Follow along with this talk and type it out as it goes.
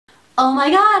Oh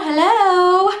my god,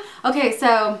 hello! Okay,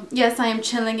 so yes, I am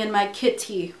chilling in my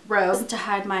kitty robe to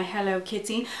hide my Hello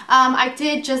Kitty. I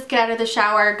did just get out of the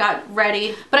shower, got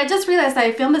ready, but I just realized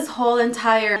I filmed this whole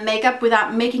entire makeup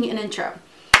without making an intro.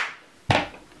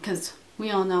 Because we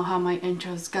all know how my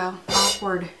intros go.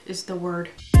 Awkward is the word.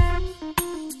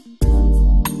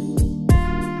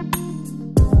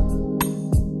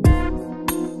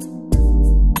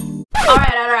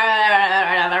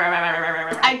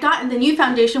 I got the new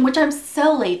foundation, which I'm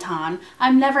so late on.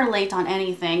 I'm never late on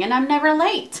anything, and I'm never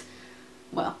late.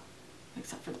 Well,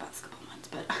 except for the past couple months,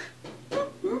 but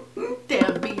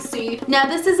damn BC. Now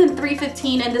this is in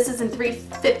 315 and this is in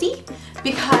 350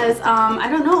 because I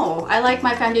don't know. I like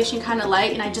my foundation kind of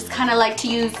light, and I just kind of like to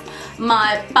use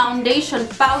my foundation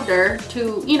powder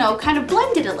to, you know, kind of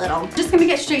blend it a little. Just gonna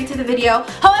get straight to the video.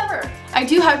 However, I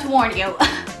do have to warn you.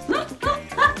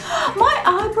 My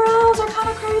eyebrows are kind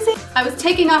of crazy. I was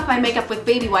taking off my makeup with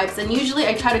baby wipes, and usually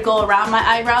I try to go around my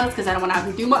eyebrows because I don't want to have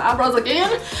to do my eyebrows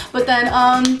again. But then,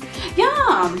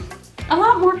 yeah, a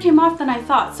lot more came off than I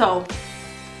thought. So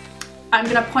I'm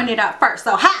gonna point it out first.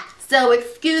 So ha! So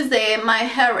excuse my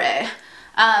hair.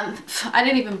 I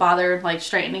didn't even bother like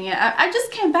straightening it. I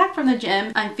just came back from the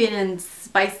gym. I'm feeling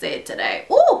spicy today.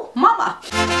 Ooh, mama!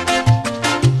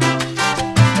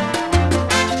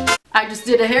 I just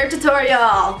did a hair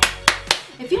tutorial.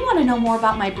 If you want to know more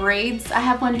about my braids, I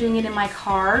have one doing it in my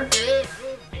car.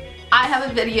 I have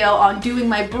a video on doing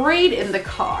my braid in the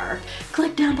car.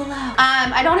 Click down below.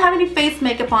 I don't have any face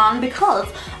makeup on because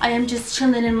I am just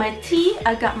chilling in my tea.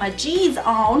 I got my G's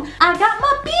on. I got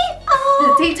my beat on. In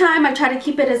the daytime, I try to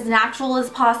keep it as natural as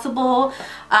possible.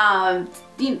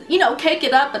 You know, cake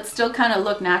it up but still kind of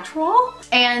look natural.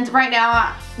 And right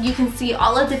now you can see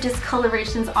all of the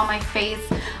discolorations on my face.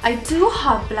 I do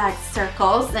have black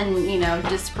circles and, you know,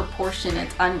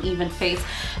 disproportionate uneven face,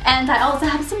 and I also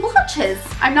have some blotches.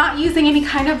 I'm not using any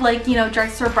kind of like, you know,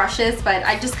 drugstore brushes, but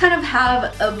I just kind of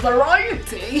have a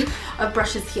variety of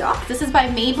brushes here. This is by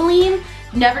Maybelline.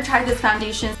 Never tried this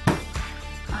foundation.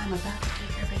 I'm about to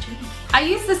take your virginity. I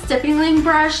used the stippling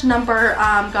brush, number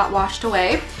got washed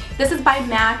away. This is by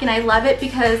MAC, and I love it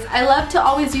because I love to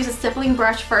always use a stippling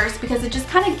brush first because it just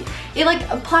kind of, it like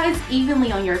applies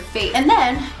evenly on your face. And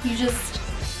then you just,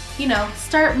 you know,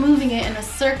 start moving it in a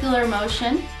circular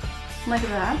motion like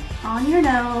that on your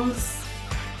nose,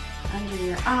 under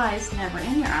your eyes, never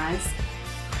in your eyes.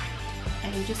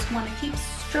 And you just want to keep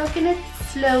stroking it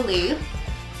slowly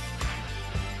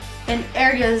in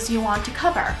areas you want to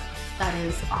cover. That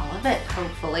is all of it,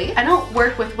 hopefully. I don't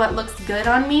work with what looks good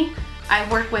on me. I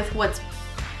work with what's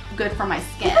good for my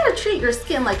skin. You gotta treat your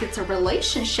skin like it's a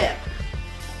relationship.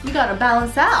 You gotta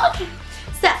balance out. Okay,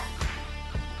 so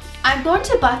I'm going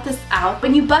to buff this out.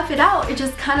 When you buff it out, it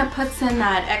just kind of puts in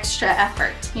that extra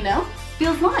effort, you know?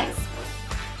 Feels nice.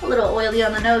 A little oily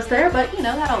on the nose there, but you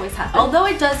know, that always happens. Although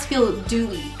it does feel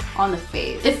dewy on the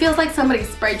face. It feels like somebody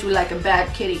sprayed you like a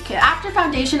bad kitty cat. After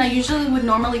foundation, I usually would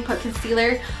normally put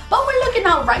concealer, but we're looking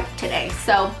all right today,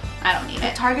 so I don't need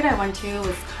it. The Target I went to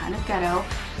was kind of ghetto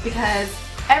because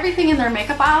everything in their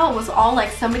makeup aisle was all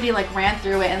like somebody like ran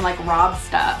through it and like robbed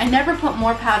stuff. I never put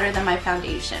more powder than my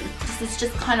foundation. This is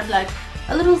just kind of like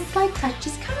a little slight touch,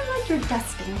 just kind of like your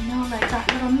dusting, you know, like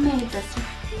that little maid dusting.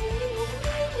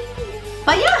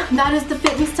 But yeah, that is the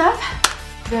Fit Me stuff.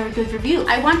 Very good review.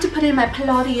 I want to put in my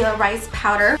Palladia rice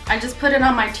powder. I just put it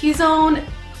on my T-zone,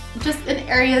 just in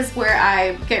areas where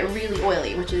I get really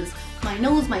oily, which is my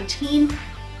nose, my chin,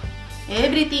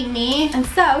 everything me. And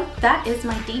so that is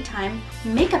my daytime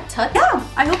makeup tip. Yeah,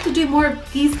 I hope to do more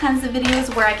of these kinds of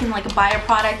videos where I can like buy a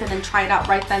product and then try it out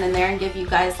right then and there and give you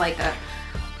guys like a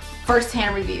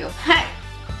first-hand review. Hey,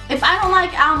 if I don't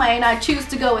like Alma and I choose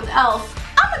to go with Elf,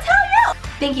 I'm gonna tell you.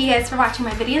 Thank you guys for watching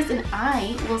my videos, and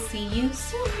I will see you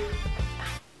soon.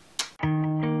 Bye.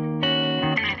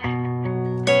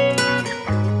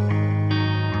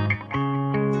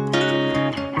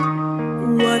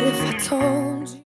 What if I told